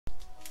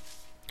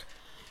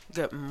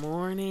Good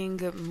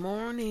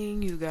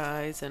morning, you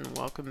guys, and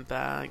welcome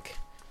back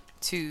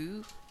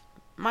to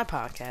my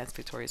podcast,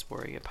 Victoria's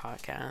Warrior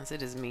Podcast.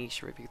 It is me,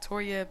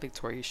 Victoria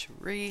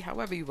Cherie,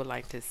 however you would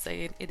like to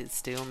say it. It is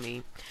still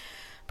me.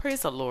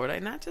 Praise the Lord.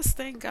 And I just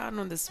thank God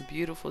on this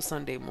beautiful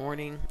Sunday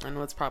morning. I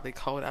know it's probably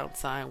cold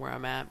outside where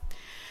I'm at.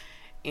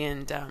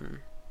 And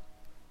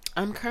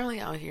I'm currently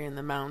out here in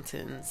the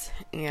mountains,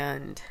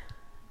 and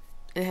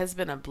it has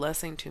been a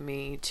blessing to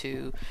me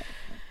to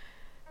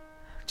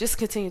just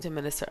continue to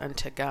minister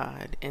unto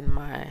God in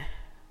my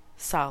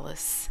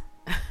solace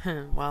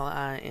while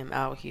I am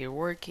out here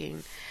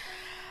working.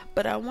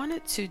 But I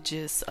wanted to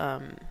just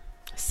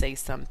say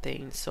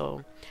something.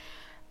 So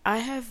I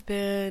have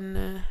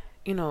been,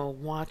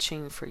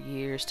 watching for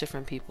years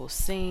different people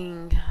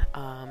sing.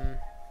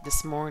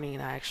 This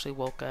morning I actually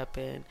woke up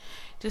and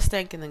just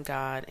thanking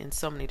God in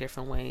so many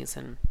different ways.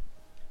 And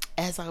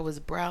as I was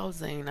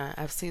browsing,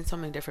 I've seen so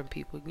many different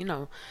people,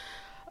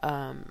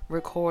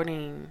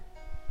 recording,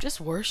 just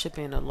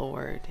worshiping the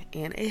Lord,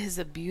 and it is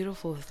a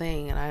beautiful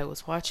thing. And I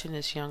was watching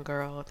this young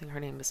girl, I think her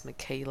name is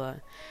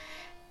Michaela,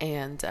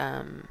 and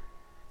I'm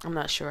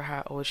not sure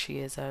how old she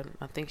is. I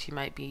think she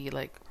might be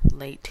like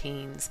late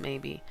teens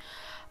maybe.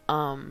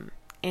 And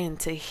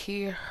to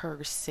hear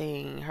her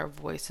sing, her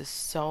voice is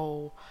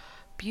so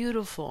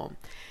beautiful.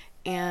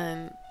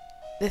 And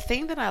the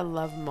thing that I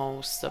love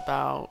most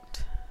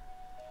about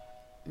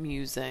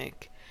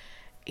music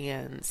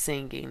and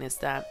singing is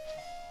that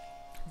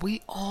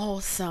we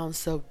all sound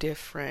so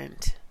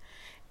different,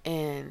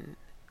 and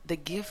the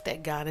gift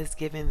that God has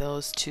given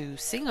those to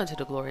sing unto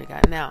the glory of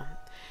God. Now,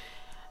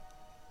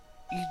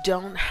 you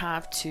don't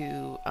have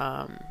to,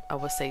 I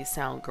would say,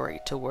 sound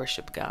great to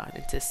worship God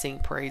and to sing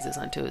praises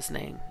unto His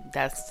name.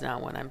 That's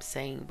not what I'm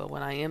saying. But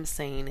what I am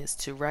saying is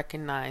to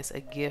recognize a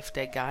gift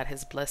that God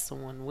has blessed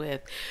someone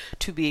with,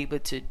 to be able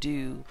to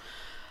do,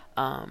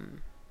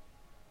 to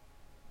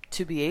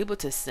be able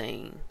to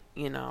sing,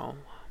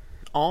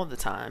 all the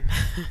time.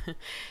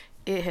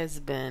 It has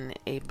been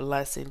a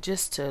blessing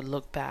just to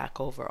look back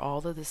over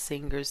all of the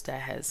singers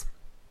that has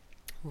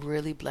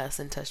really blessed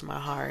and touched my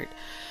heart.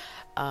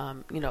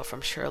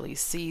 From Shirley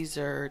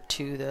Caesar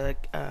to the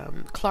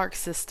Clark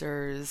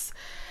sisters.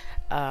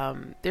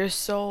 There's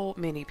so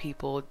many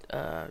people.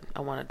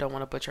 Don't want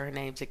to butcher her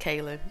name.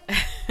 Decayeth.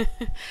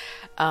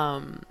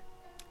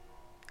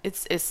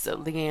 It's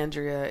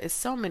Leandria. It's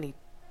so many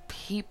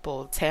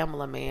people.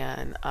 Tamala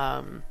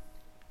Man.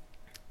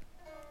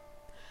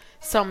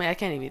 So many, I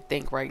can't even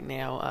think right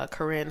now.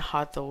 Corinne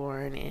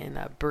Hawthorne and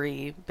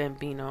Brie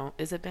Bambino.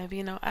 Is it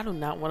Bambino? I do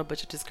not want to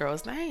butcher this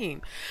girl's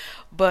name,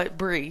 but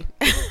Brie.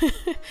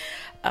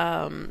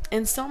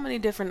 And so many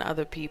different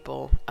other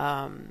people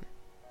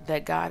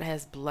that God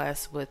has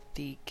blessed with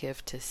the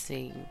gift to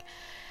sing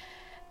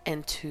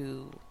and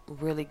to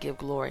really give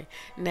glory.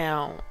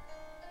 Now,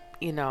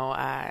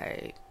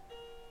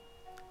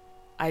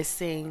 I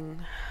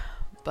sing,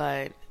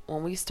 but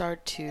when we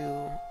start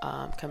to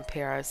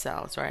compare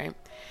ourselves, right?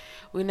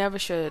 We never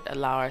should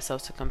allow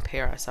ourselves to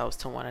compare ourselves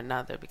to one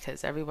another,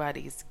 because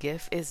everybody's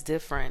gift is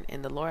different,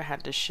 and the Lord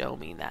had to show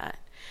me that.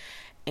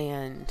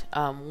 And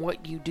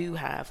what you do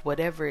have,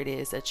 whatever it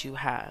is that you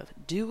have,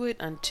 do it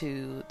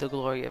unto the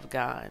glory of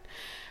God.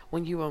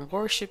 When you are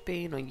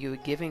worshiping, when you are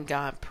giving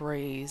God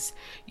praise,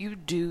 you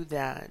do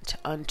that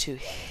unto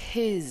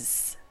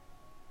His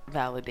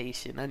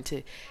validation,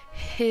 unto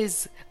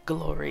His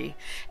glory,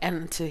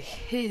 and unto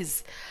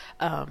His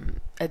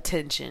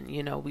attention.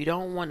 We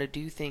don't want to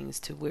do things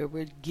to where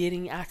we're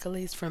getting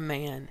accolades from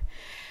man.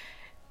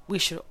 We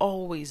should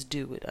always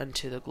do it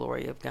unto the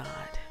glory of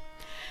God.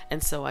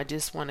 And so I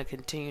just want to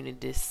continue to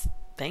just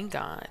thank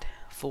God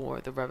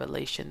for the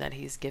revelation that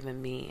He's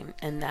given me,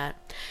 and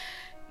that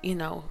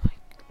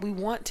we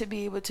want to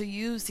be able to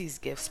use these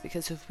gifts,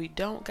 because if we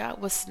don't, God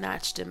will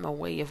snatch them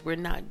away if we're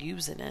not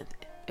using it.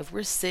 If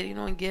we're sitting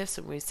on gifts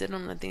and we're sitting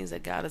on the things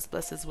that God has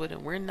blessed us with,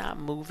 and we're not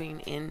moving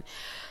in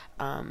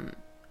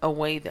a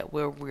way that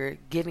we're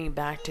giving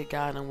back to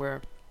God, and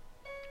we're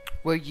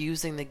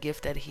using the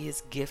gift that He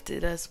has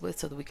gifted us with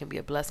so that we can be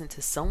a blessing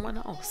to someone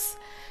else.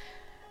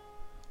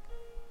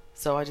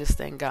 So I just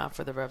thank God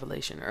for the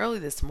revelation early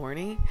this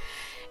morning.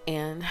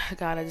 And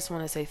God, I just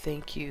want to say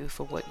thank you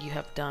for what you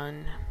have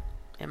done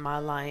in my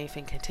life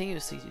and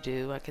continuously to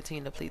do. I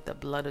continue to plead the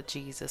blood of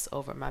Jesus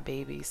over my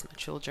babies, my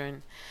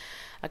children.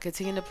 I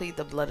continue to plead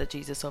the blood of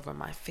Jesus over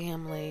my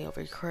family,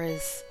 over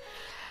Chris,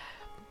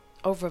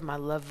 over my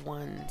loved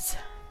ones,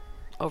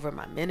 over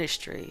my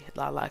ministry,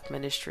 Lilac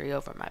Ministry,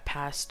 over my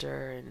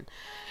pastor, and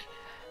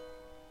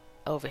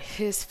over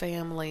his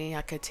family.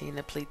 I continue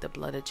to plead the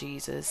blood of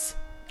Jesus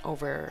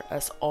over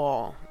us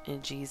all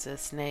in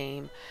Jesus'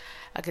 name.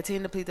 I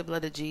continue to plead the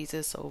blood of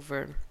Jesus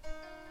over,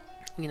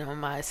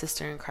 my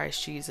sister in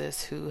Christ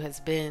Jesus, who has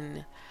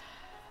been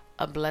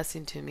a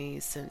blessing to me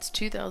since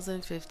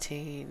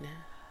 2015.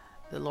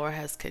 The Lord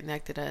has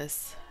connected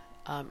us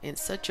in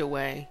such a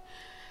way.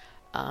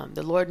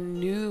 The Lord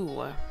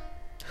knew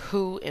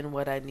who and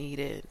what I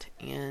needed.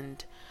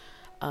 And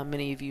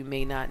many of you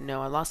may not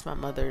know, I lost my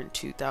mother in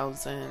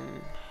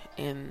 2000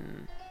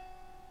 and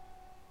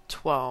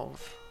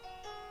 12,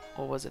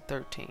 or was it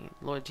 13?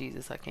 Lord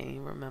Jesus, I can't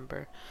even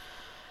remember.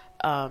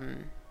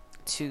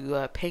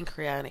 To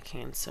pancreatic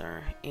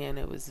cancer, and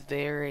it was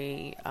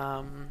very.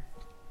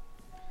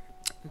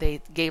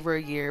 They gave her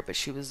a year, but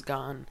she was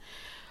gone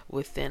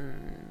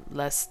within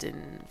less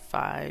than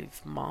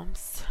 5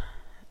 months.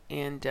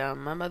 And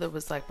my mother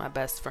was like my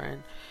best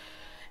friend,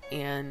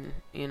 and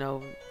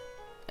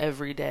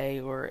every day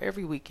or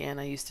every weekend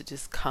I used to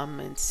just come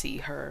and see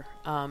her.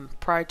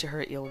 Prior to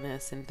her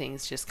illness, and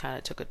things just kind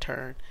of took a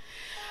turn.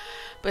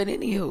 But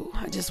anywho,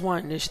 I just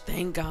wanted to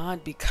thank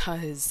God,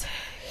 because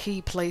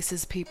He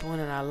places people in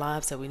our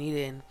lives that we need.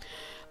 And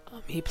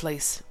He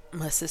placed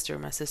my sister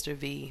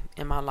V,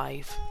 in my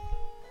life,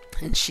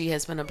 and she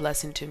has been a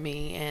blessing to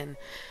me. And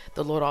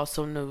the Lord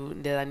also knew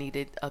that I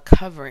needed a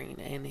covering,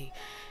 and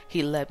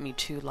He led me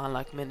to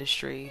Lilac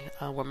Ministry,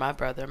 where my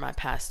brother, my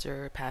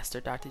pastor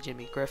Dr.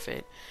 Jimmy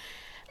Griffith,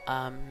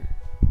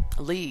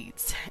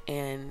 leads,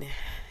 and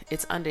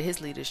it's under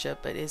his leadership.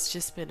 But it's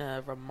just been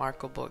a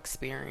remarkable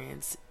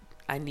experience.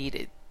 I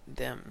needed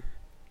them.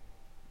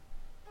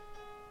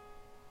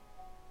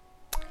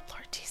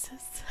 Lord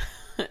Jesus.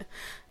 I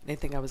didn't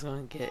think I was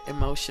going to get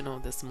emotional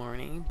this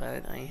morning,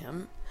 but I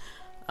am.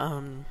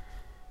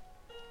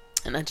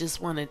 And I just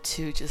wanted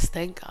to just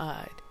thank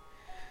God,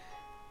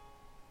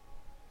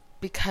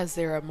 because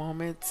there are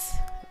moments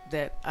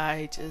that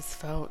I just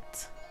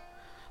felt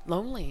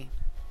lonely,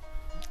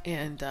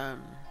 and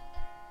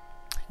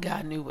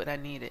God knew what I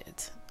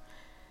needed.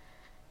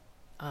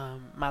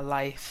 My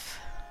life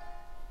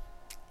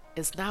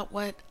is not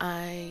what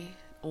I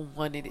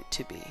wanted it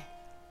to be,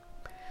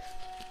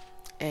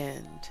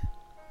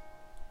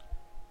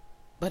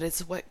 but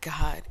it's what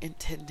God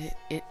intended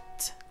it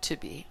to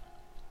be,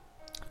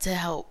 to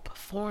help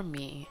form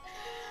me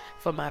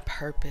for my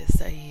purpose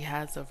that He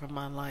has over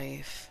my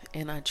life.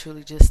 And I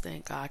truly just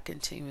thank God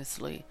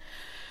continuously,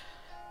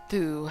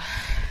 through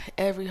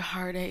every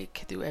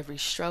heartache, through every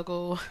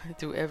struggle,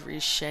 through every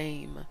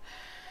shame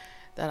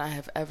that I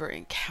have ever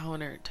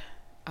encountered.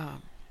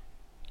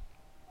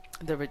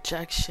 The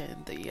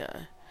rejection, the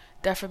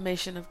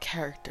defamation of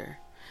character,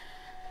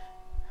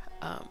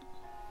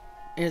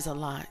 is a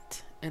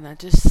lot. And I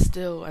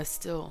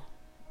still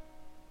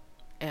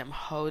am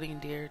holding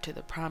dear to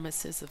the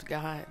promises of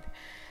God,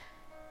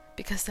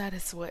 because that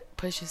is what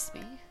pushes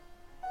me.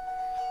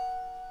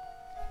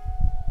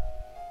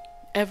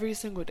 Every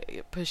single day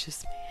it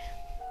pushes me.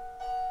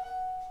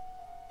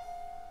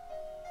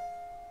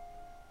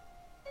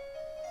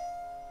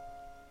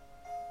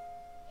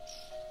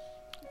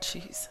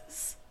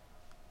 Jesus.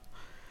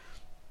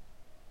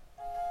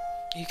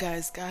 You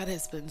guys, God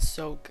has been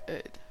so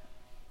good.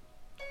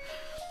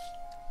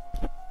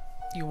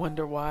 You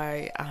wonder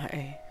why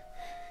I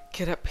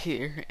get up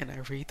here and I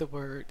read the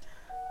Word,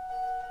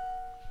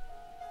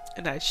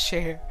 and I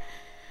share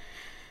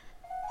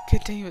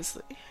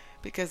continuously,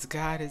 because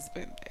God has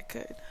been that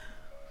good.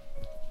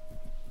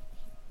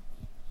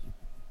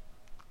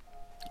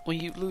 When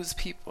you lose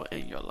people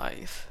in your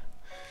life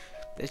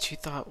that you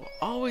thought will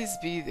always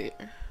be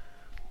there,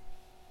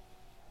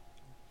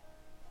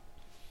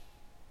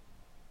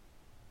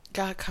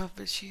 God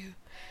comforts you.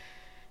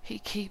 He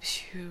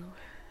keeps you.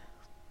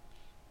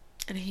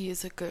 And He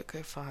is a good,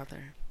 good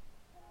Father.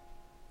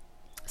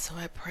 So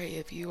I pray,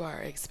 if you are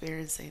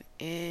experiencing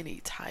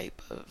any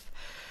type of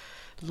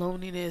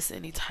loneliness,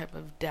 any type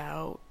of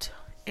doubt,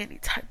 any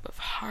type of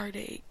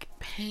heartache,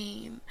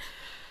 pain,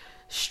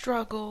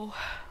 struggle,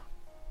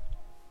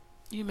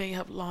 you may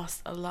have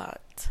lost a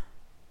lot.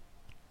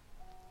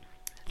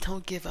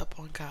 Don't give up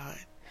on God.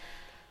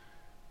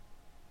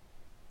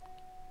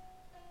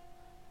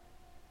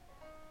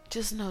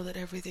 Just know that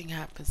everything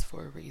happens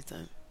for a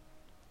reason.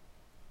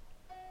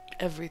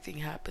 Everything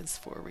happens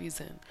for a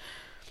reason.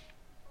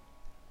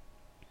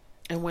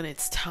 And when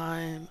it's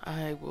time,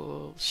 I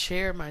will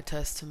share my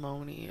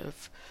testimony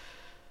of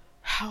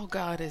how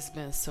God has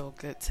been so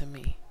good to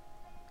me,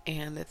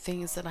 and the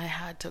things that I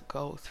had to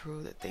go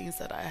through, the things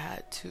that I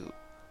had to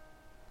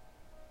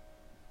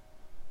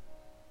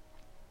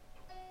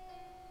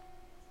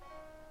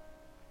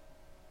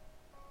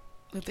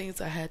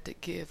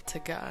give to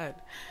God.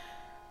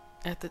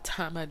 At the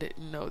time, I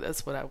didn't know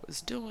that's what I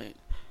was doing.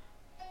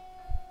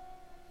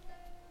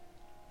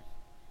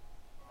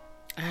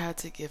 I had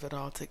to give it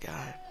all to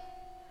God.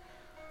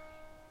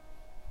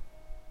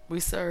 We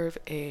serve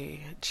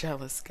a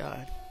jealous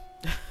God.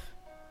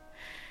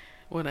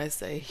 When I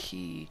say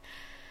He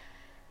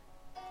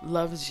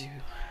loves you,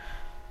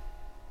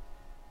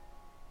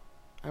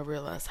 I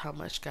realize how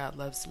much God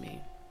loves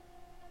me.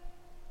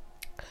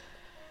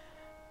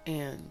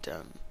 And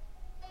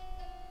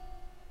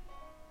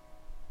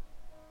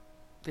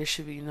there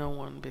should be no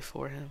one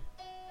before Him.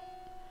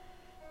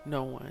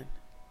 No one.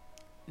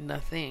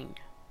 Nothing.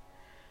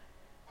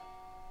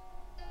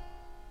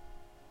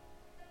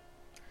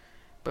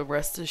 But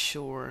rest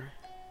assured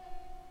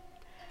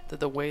that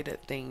the way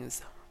that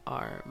things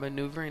are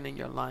maneuvering in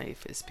your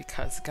life is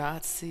because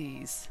God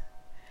sees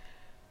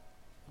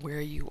where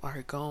you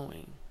are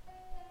going.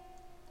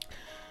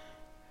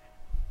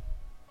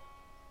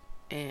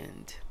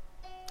 And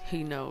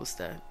He knows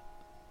that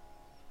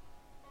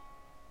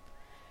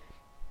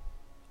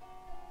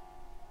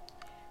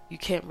you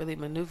can't really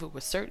maneuver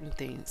with certain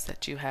things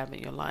that you have in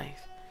your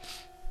life.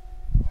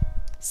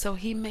 So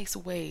he makes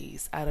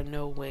ways out of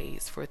no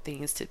ways for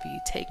things to be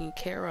taken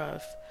care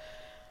of,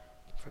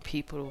 for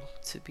people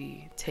to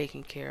be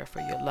taken care of,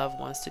 for your loved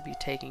ones to be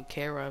taken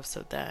care of,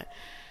 so that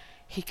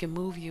he can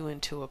move you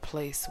into a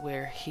place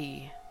where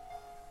he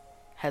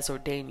has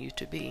ordained you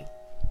to be.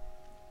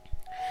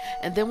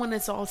 And then when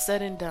it's all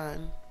said and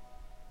done,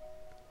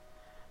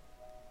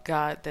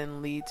 God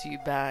then leads you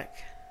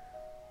back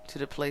to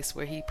the place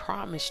where he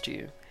promised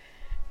you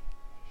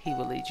he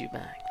will lead you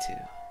back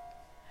to.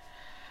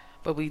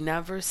 But we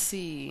never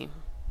see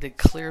the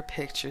clear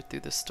picture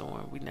through the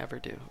storm. We never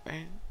do,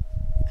 right?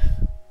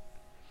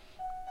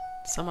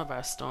 Some of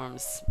our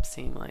storms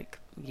seem like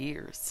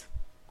years.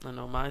 I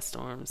know my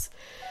storms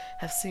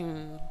have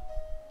seemed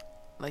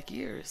like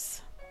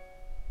years.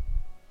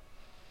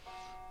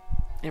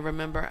 And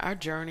remember, our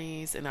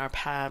journeys and our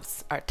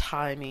paths, our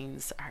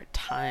timings, our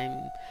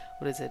timelines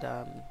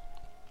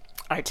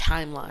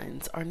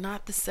are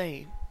not the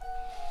same.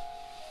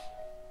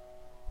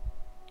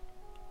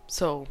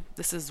 So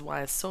this is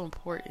why it's so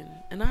important.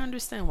 And I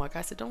understand why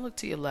God said, don't look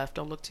to your left,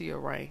 don't look to your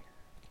right.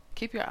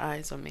 Keep your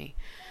eyes on me.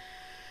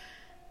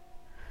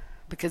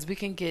 Because we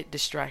can get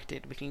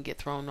distracted, we can get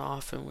thrown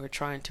off, and we're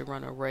trying to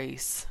run a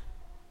race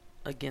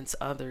against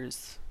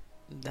others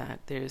that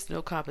there's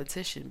no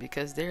competition,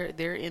 because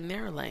they're in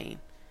their lane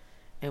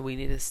and we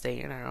need to stay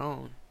in our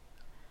own.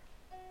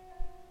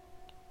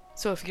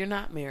 So if you're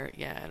not married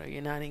yet or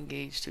you're not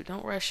engaged to,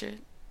 don't rush it.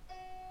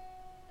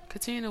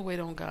 Continue to wait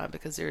on God,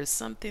 because there is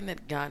something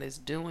that God is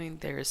doing.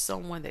 There is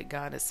someone that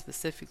God is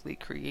specifically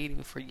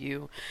creating for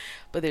you.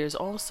 But there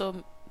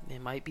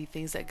might be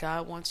things that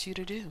God wants you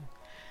to do.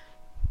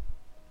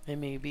 It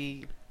may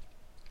be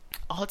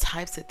all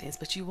types of things,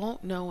 but you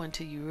won't know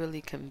until you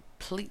really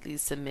completely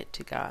submit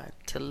to God,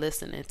 to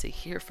listen and to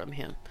hear from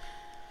him.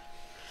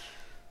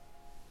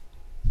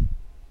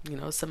 You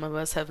know, some of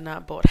us have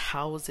not bought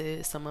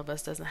houses. Some of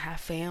us doesn't have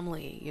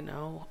family,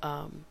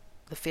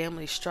 the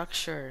family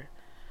structure.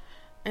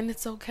 And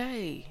it's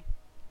okay.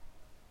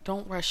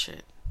 Don't rush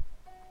it.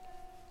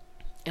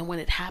 And when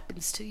it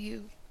happens to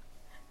you,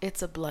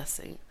 it's a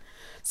blessing.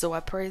 So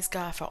I praise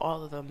God for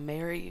all of the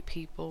married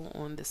people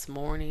on this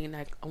morning.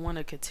 I want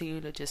to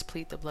continue to just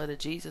plead the blood of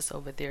Jesus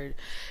over their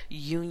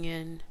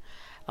union.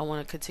 I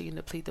want to continue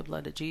to plead the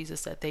blood of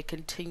Jesus that they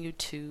continue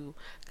to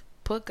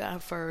put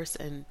God first,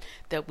 and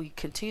that we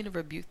continue to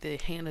rebuke the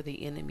hand of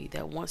the enemy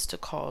that wants to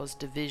cause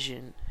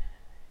division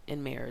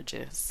in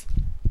marriages.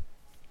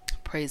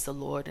 Praise the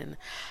Lord. And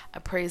I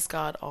praise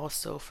God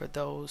also for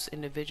those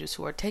individuals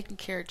who are taking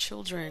care of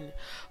children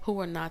who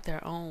are not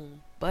their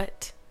own.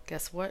 But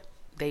guess what?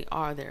 They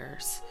are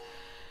theirs.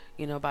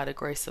 By the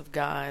grace of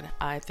God,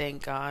 I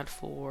thank God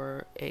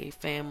for a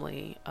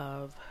family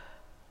of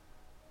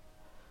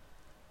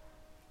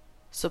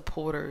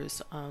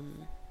supporters,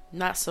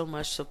 not so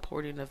much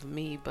supporting of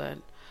me, but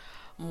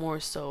more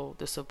so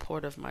the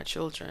support of my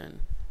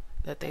children,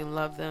 that they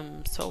love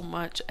them so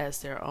much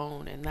as their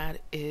own, and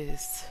that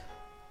is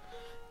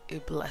a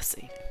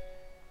blessing.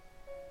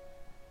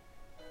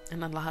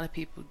 And a lot of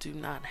people do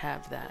not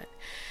have that,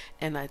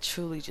 and I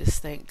truly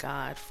just thank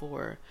God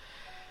for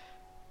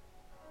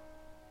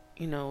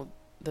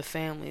the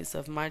families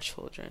of my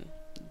children,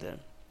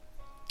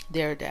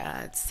 their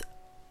dads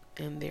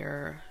and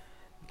their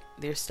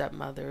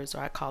stepmothers, or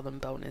I call them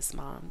bonus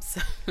moms.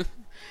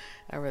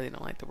 I really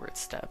don't like the word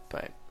step,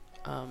 but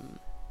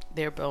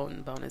they're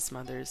bonus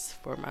mothers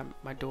for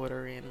my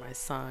daughter and my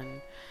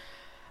son.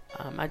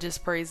 I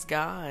just praise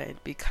God,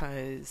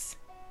 because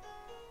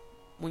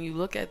when you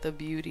look at the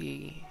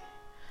beauty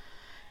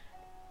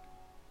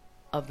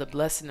of the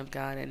blessing of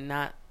God, and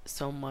not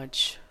so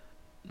much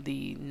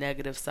the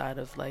negative side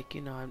of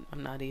I'm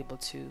not able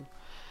to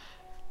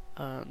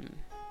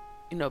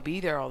be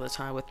there all the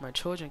time with my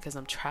children because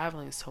I'm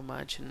traveling so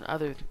much and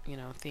other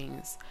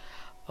things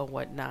or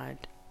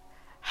whatnot,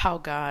 how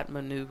God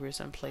maneuvers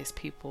and places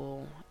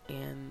people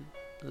in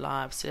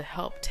lives to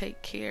help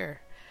take care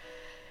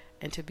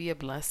and to be a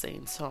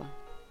blessing. So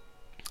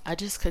I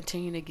just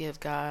continue to give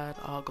God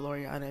all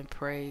glory, honor, and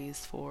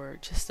praise for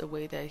just the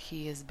way that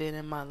he has been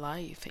in my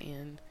life.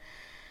 And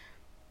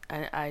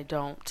I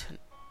don't,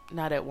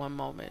 not at one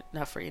moment,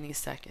 not for any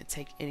second,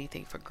 take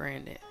anything for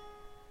granted.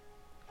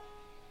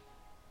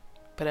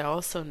 But I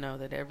also know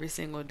that every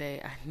single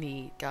day I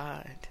need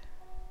God.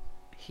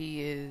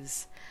 He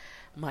is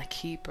my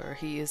keeper.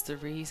 He is the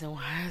reason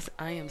why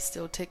I am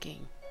still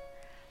ticking.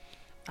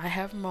 I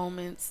have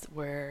moments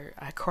where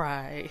I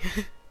cry.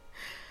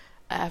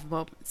 I have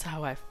moments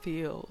how I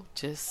feel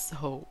just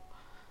so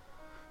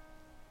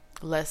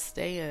less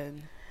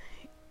than.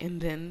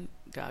 And then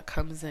God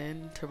comes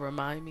in to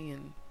remind me,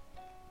 and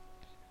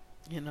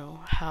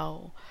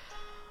how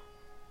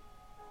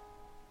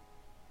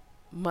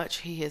much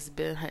he has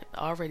been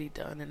already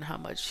done, and how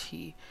much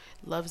he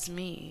loves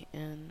me,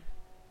 and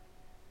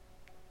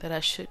that I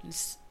shouldn't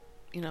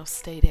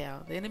stay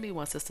down. The enemy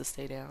wants us to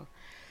stay down.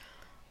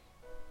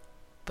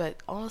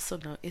 But also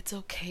know it's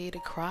okay to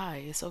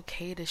cry. It's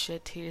okay to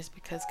shed tears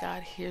because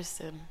God hears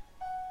them.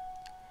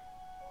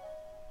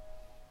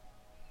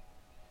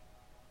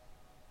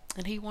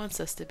 And He wants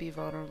us to be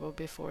vulnerable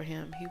before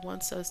Him. He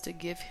wants us to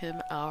give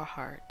Him our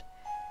heart.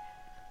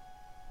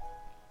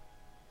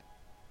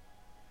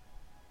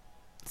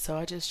 So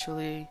I just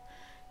truly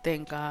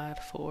thank God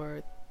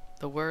for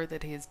the word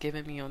that He has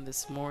given me on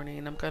this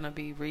morning. I'm going to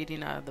be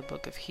reading out of the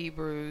book of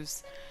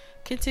Hebrews,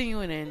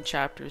 continuing in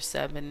chapters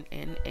 7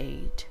 and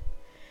 8.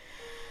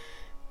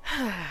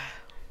 I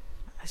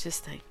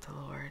just thank the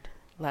Lord.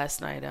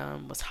 Last night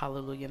was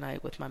Hallelujah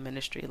night with my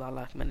ministry,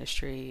 Lilac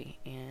Ministry,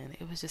 and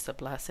it was just a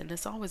blessing.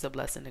 It's always a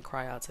blessing to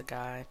cry out to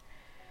God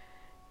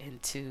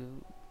and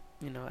to,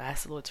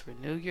 ask the Lord to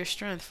renew your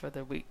strength for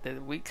the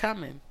week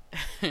coming.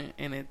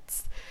 And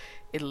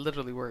it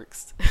literally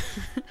works.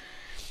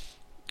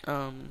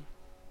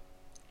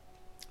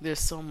 There's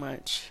so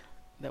much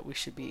that we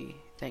should be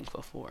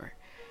thankful for,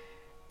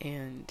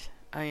 and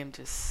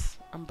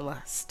I'm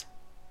blessed.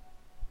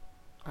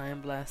 I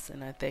am blessed,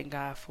 and I thank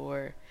God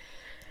for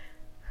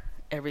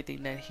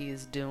everything that He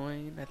is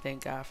doing. I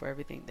thank God for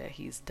everything that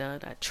He's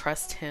done. I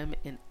trust Him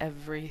in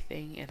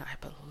everything, and I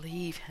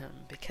believe Him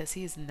because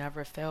He has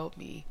never failed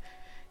me.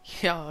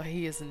 Y'all,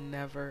 He has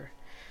never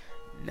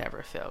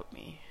failed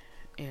me.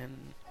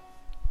 And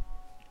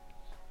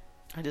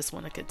I just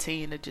want to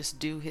continue to just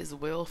do His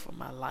will for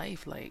my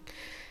life. Like,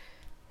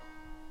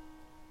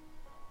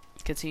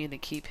 continue to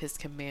keep His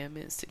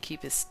commandments, to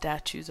keep His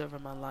statutes over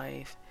my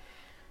life.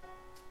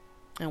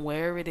 And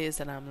wherever it is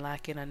that I'm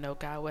lacking, I know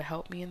God will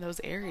help me in those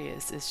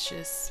areas.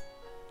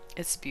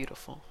 It's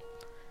beautiful.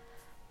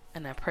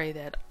 And I pray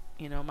that,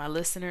 my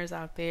listeners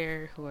out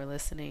there who are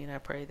listening, I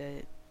pray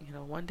that,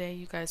 one day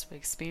you guys will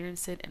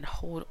experience it and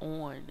hold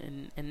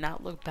on and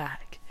not look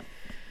back.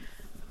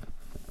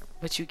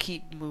 But you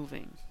keep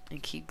moving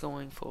and keep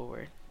going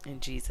forward in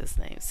Jesus'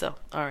 name. So,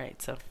 all right.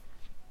 So,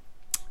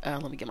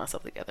 let me get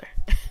myself together.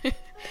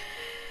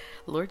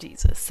 Lord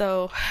Jesus.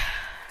 So,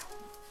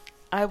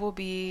 I will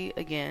be,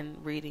 again,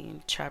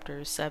 reading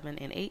chapters 7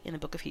 and 8 in the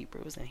book of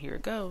Hebrews. And here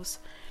it goes.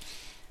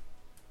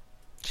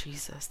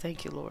 Jesus,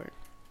 thank you, Lord.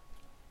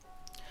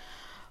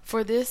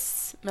 For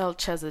this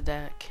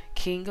Melchizedek,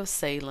 king of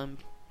Salem,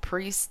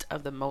 priest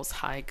of the Most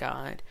High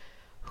God,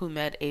 who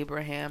met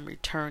Abraham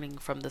returning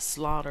from the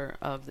slaughter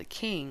of the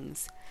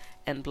kings,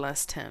 and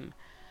blessed him,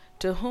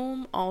 to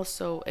whom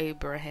also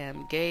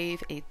Abraham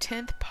gave a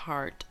 10th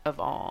part of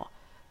all,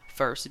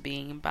 first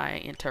being by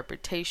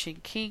interpretation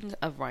king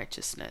of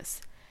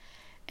righteousness,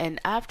 and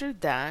after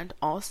that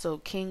also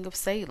king of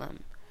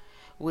Salem,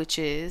 which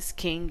is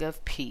king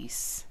of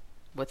peace,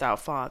 without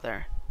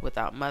father,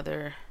 without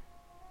mother,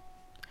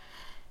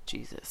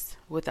 Jesus,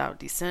 without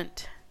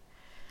descent,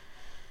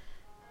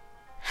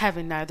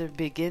 having neither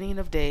beginning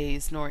of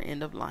days nor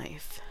end of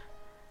life,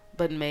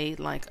 but made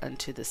like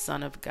unto the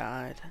Son of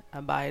God,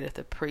 abideth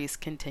a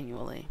priest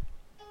continually.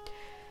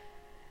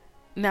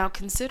 Now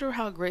consider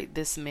how great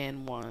this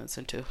man was,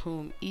 unto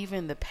whom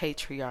even the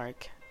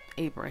patriarch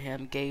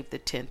Abraham gave the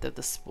 10th of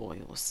the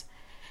spoils.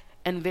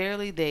 And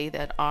verily they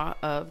that are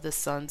of the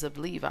sons of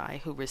Levi,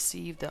 who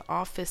receive the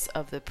office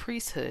of the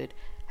priesthood,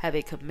 have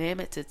a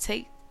commandment to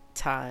take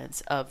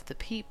tithes of the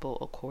people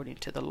according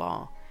to the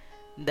law,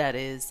 that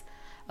is,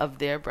 of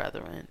their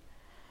brethren,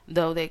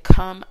 though they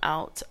come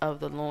out of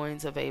the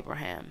loins of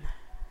Abraham.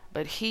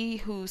 But he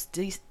whose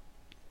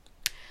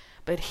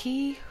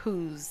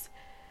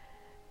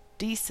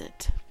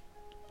decent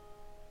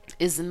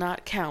is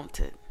not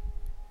counted,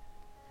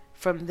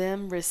 from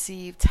them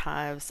receive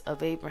tithes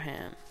of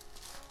Abraham,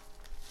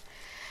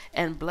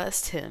 and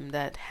blessed him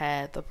that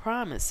had the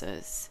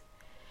promises.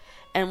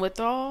 And with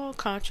all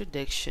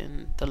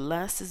contradiction, the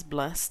less is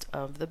blessed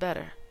of the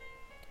better.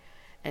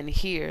 And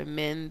here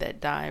men that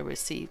die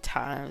receive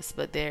tithes,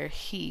 but there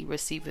he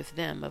receiveth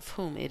them of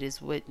whom it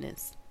is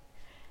witnessed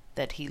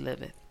that he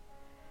liveth.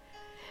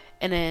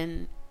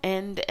 And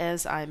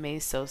as I may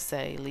so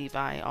say,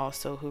 Levi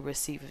also, who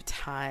receiveth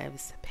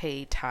tithes,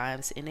 paid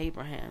tithes in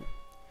Abraham.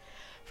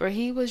 For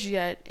he was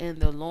yet in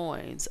the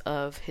loins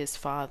of his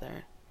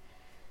father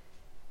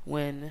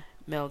when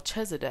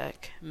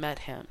Melchizedek met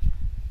him.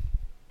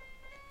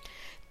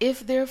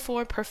 If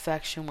therefore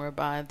perfection were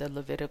by the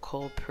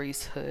Levitical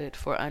priesthood,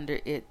 for under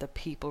it the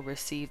people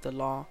received the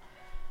law,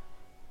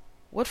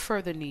 what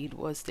further need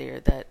was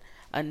there that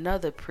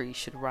another priest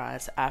should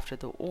rise after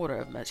the order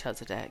of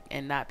Melchizedek,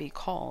 and not be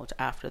called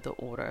after the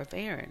order of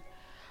Aaron?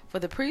 For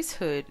the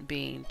priesthood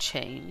being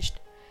changed,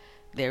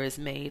 there is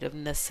made of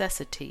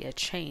necessity a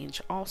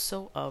change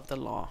also of the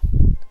law.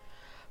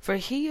 For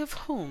he of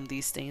whom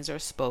these things are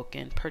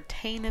spoken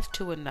pertaineth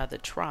to another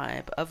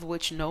tribe, of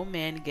which no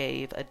man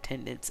gave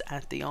attendance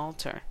at the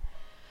altar.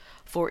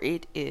 For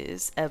it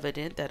is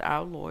evident that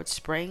our Lord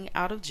sprang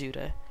out of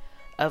Judah,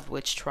 of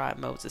which tribe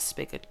Moses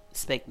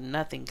spake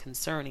nothing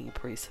concerning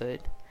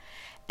priesthood.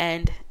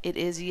 And it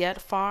is yet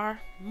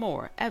far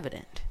more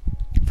evident,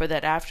 for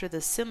that after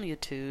the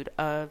similitude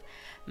of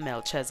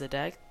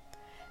Melchizedek,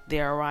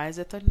 there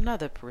ariseth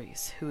another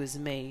priest, who is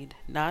made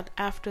not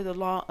after the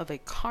law of a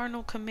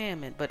carnal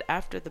commandment, but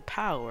after the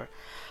power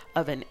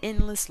of an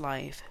endless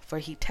life. For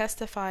he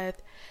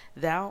testifieth,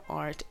 Thou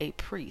art a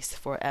priest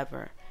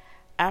forever,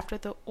 after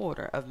the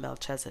order of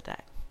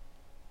Melchizedek.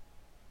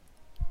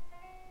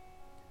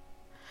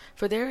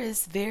 For there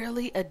is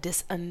verily a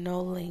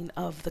disannulling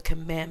of the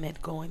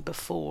commandment going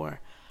before,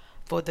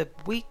 for the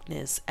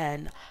weakness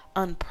and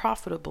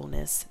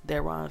unprofitableness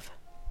thereof.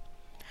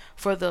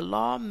 For the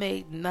law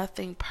made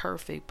nothing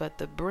perfect, but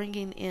the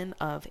bringing in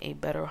of a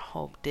better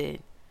hope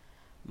did,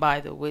 by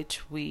the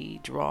which we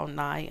draw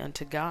nigh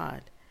unto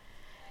God.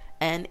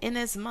 And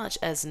inasmuch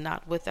as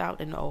not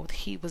without an oath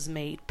he was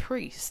made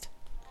priest,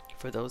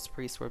 for those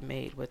priests were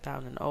made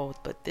without an oath,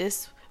 but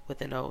this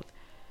with an oath,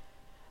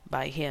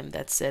 by him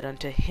that said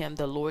unto him,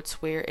 The Lord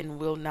swear and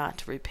will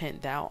not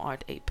repent, Thou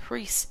art a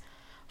priest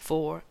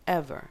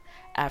forever,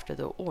 after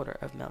the order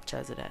of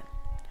Melchizedek.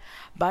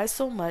 By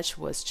so much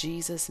was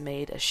Jesus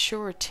made a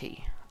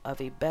surety of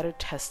a better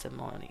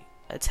testament,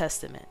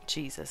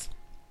 Jesus.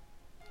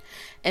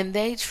 And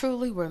they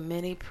truly were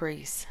many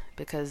priests,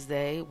 because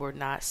they were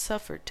not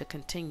suffered to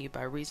continue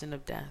by reason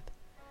of death.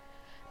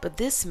 But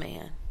this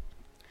man,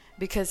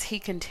 because he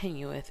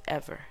continueth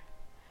ever,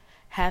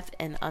 hath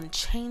an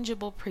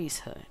unchangeable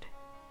priesthood,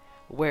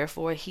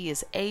 wherefore he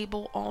is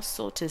able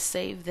also to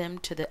save them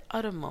to the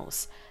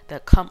uttermost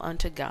that come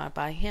unto God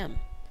by him,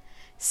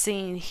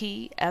 seeing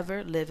he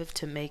ever liveth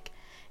to make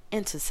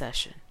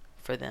intercession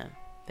for them.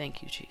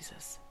 Thank you,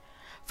 Jesus.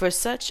 For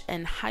such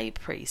an high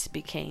priest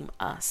became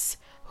us,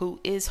 who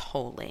is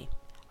holy,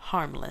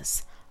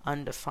 harmless,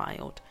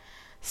 undefiled,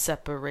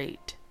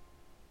 separate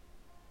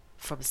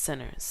from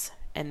sinners,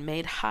 and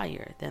made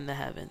higher than the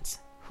heavens,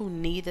 who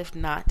needeth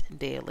not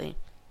daily,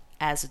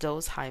 as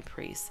those high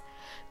priests,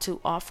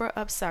 to offer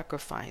up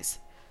sacrifice,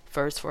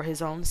 first for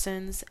his own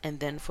sins,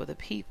 and then for the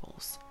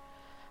people's.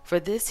 For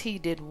this he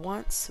did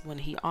once, when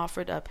he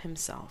offered up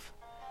himself.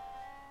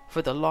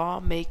 For the law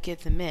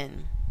maketh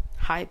men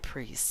high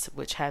priests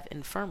which have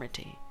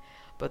infirmity,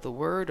 but the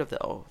word of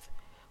the oath,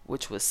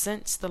 which was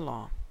since the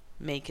law,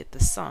 maketh the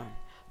Son,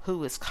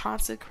 who is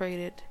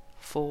consecrated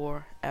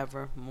for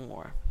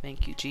evermore.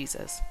 Thank you,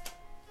 Jesus.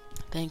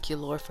 Thank you,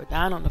 Lord, for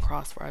dying on the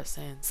cross for our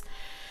sins.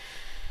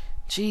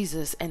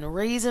 Jesus, and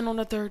raising on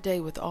the third day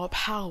with all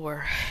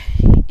power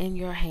in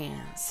your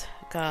hands.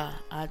 God,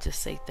 I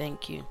just say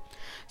thank you.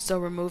 So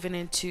we're moving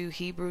into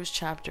Hebrews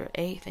chapter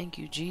 8. Thank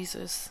you,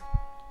 Jesus.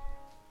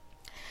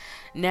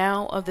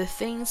 Now of the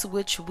things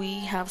which we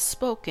have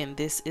spoken,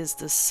 this is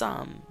the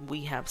sum.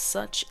 We have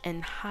such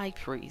an high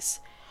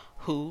priest,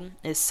 who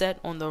is set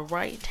on the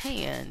right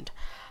hand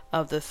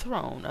of the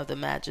throne of the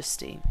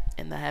majesty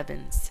in the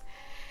heavens,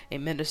 a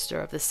minister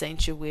of the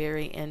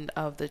sanctuary and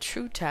of the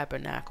true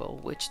tabernacle,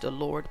 which the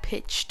Lord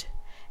pitched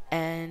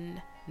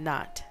and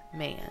not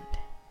manned.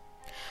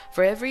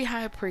 For every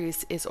high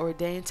priest is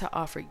ordained to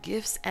offer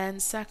gifts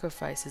and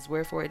sacrifices,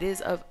 wherefore it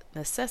is of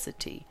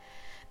necessity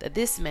that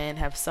this man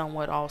have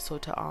somewhat also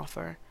to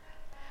offer.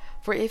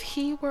 For if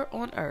he were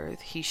on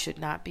earth, he should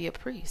not be a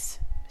priest,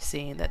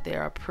 seeing that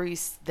there are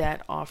priests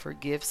that offer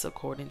gifts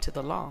according to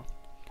the law,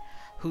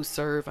 who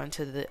serve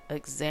unto the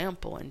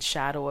example and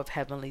shadow of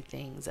heavenly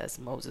things, as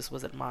Moses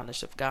was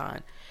admonished of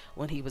God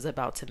when he was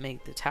about to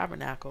make the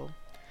tabernacle.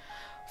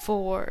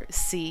 For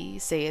see,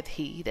 saith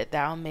he, that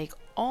thou make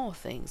all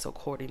things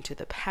according to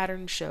the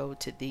pattern showed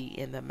to thee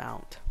in the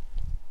mount.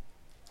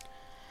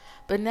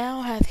 But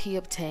now hath he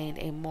obtained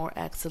a more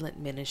excellent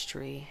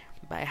ministry,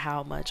 by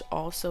how much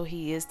also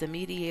he is the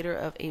mediator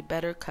of a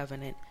better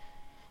covenant,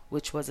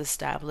 which was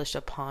established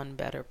upon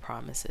better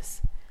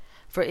promises.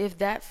 For if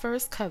that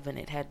first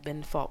covenant had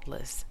been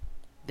faultless,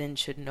 then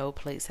should no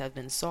place have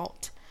been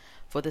sought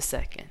for the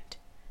second.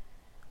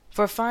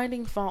 For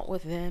finding fault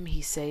with them,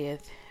 he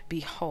saith,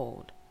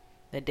 Behold,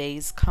 the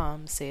days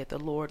come, saith the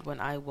Lord,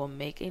 when I will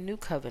make a new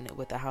covenant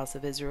with the house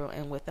of Israel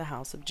and with the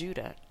house of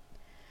Judah,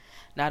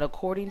 not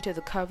according to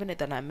the covenant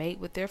that I made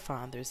with their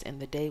fathers in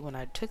the day when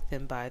I took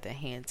them by the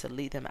hand to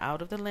lead them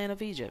out of the land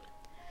of Egypt,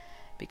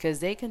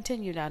 because they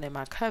continued not in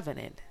my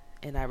covenant,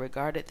 and I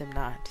regarded them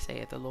not,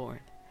 saith the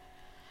Lord.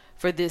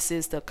 For this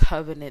is the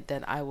covenant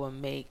that I will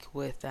make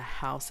with the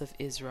house of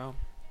Israel.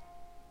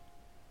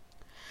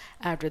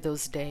 After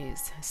those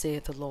days,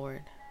 saith the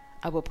Lord,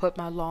 I will put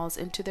my laws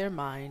into their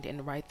mind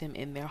and write them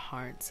in their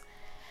hearts.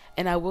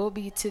 And I will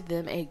be to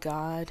them a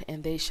God,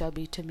 and they shall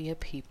be to me a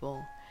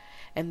people.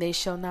 And they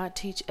shall not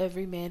teach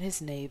every man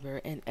his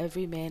neighbor and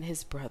every man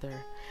his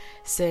brother,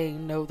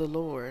 saying, Know the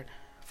Lord,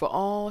 for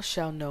all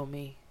shall know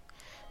me,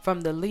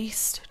 from the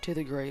least to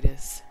the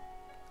greatest.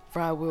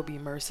 For I will be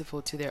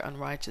merciful to their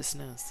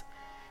unrighteousness,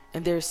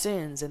 and their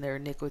sins and their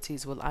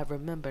iniquities will I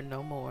remember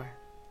no more.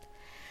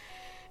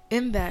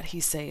 In that he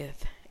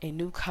saith, A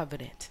new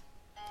covenant.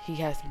 He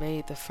hath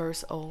made the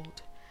first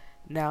old.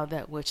 Now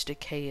that which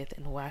decayeth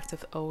and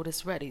waxeth old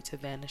is ready to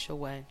vanish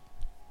away.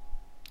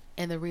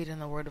 And the reading of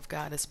the word of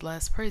God is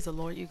blessed. Praise the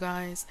Lord, you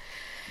guys.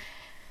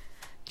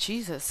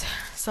 Jesus.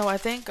 So I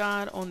thank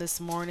God on this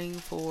morning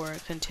for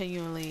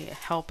continually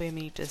helping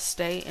me to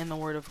stay in the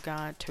Word of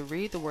God, to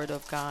read the Word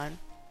of God.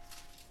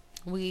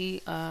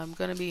 We going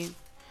to be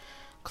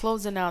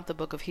closing out the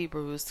book of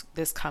Hebrews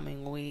this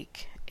coming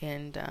week.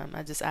 And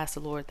I just ask the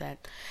Lord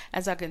that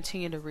as I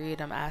continue to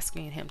read, I'm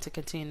asking Him to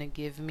continue to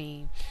give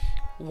me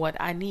what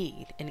I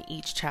need in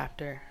each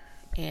chapter.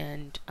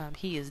 And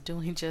He is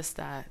doing just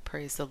that.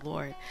 Praise the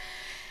Lord.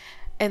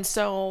 And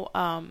so,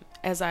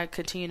 as I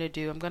continue to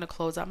do, I'm going to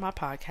close out my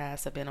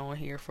podcast. I've been on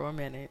here for a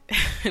minute.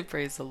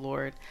 Praise the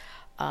Lord.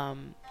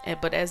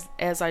 But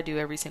as I do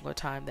every single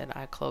time that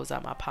I close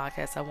out my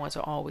podcast, I want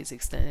to always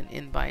extend an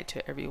invite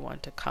to everyone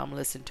to come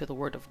listen to the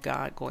Word of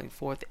God going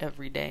forth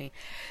every day,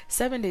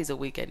 7 days a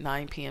week at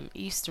 9 p.m.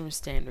 Eastern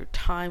Standard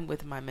Time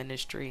with my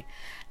ministry,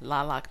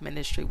 Lilac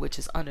Ministry, which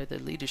is under the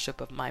leadership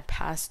of my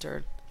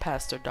pastor,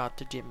 Pastor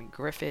Dr. Jimmy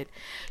Griffith.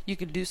 You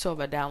can do so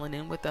by dialing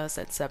in with us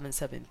at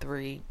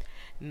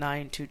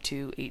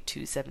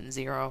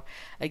 773-922-8270.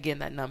 Again,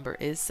 that number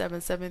is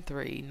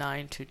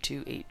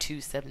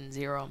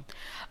 773-922-8270.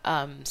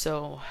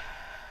 So,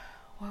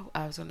 well,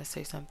 I was going to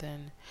say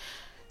something.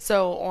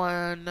 So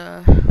on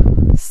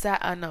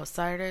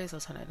Sundays,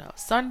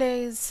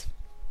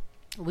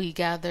 we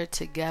gather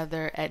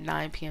together at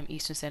 9 p.m.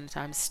 Eastern Standard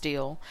Time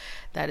still.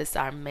 That is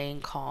our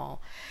main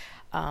call.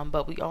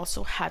 But we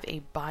also have a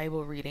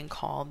Bible reading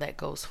call that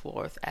goes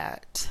forth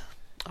at,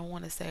 I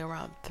want to say,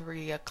 around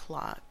 3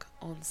 o'clock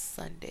on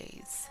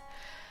Sundays.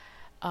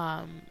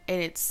 And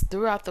it's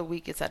throughout the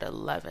week. It's at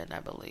 11, I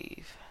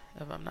believe,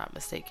 if I'm not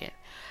mistaken.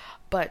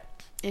 But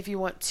if you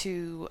want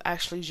to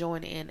actually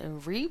join in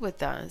and read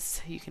with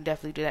us, you can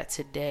definitely do that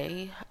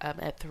today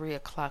at 3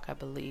 o'clock, I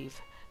believe.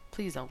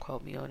 Please don't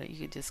quote me on it. You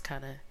can just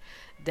kind of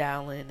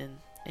dial in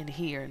and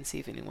hear and see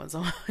if anyone's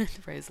on.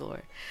 Praise the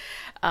Lord.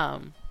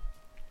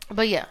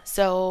 But yeah,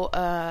 so,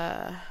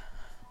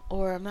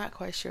 or I'm not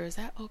quite sure. Is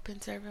that open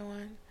to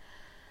everyone?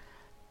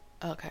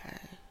 Okay.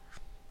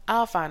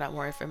 I'll find out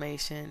more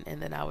information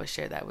and then I will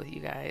share that with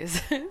you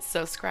guys.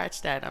 So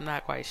scratch that. I'm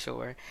not quite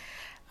sure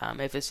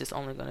if it's just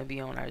only going to be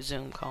on our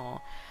Zoom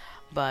call.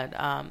 But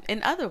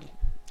in other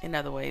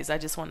ways, I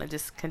just want to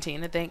just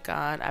continue to thank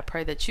God. I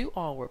pray that you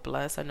all were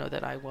blessed. I know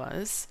that I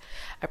was.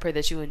 I pray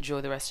that you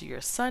enjoy the rest of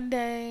your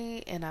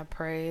Sunday. And I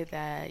pray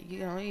that,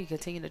 you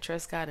continue to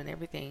trust God in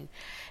everything.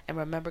 And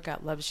remember,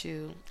 God loves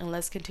you. And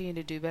let's continue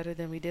to do better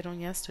than we did on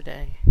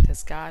yesterday.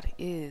 Because God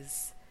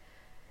is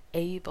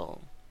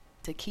able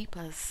to keep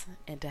us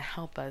and to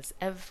help us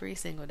every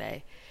single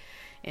day.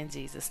 In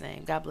Jesus'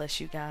 name. God bless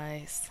you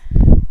guys.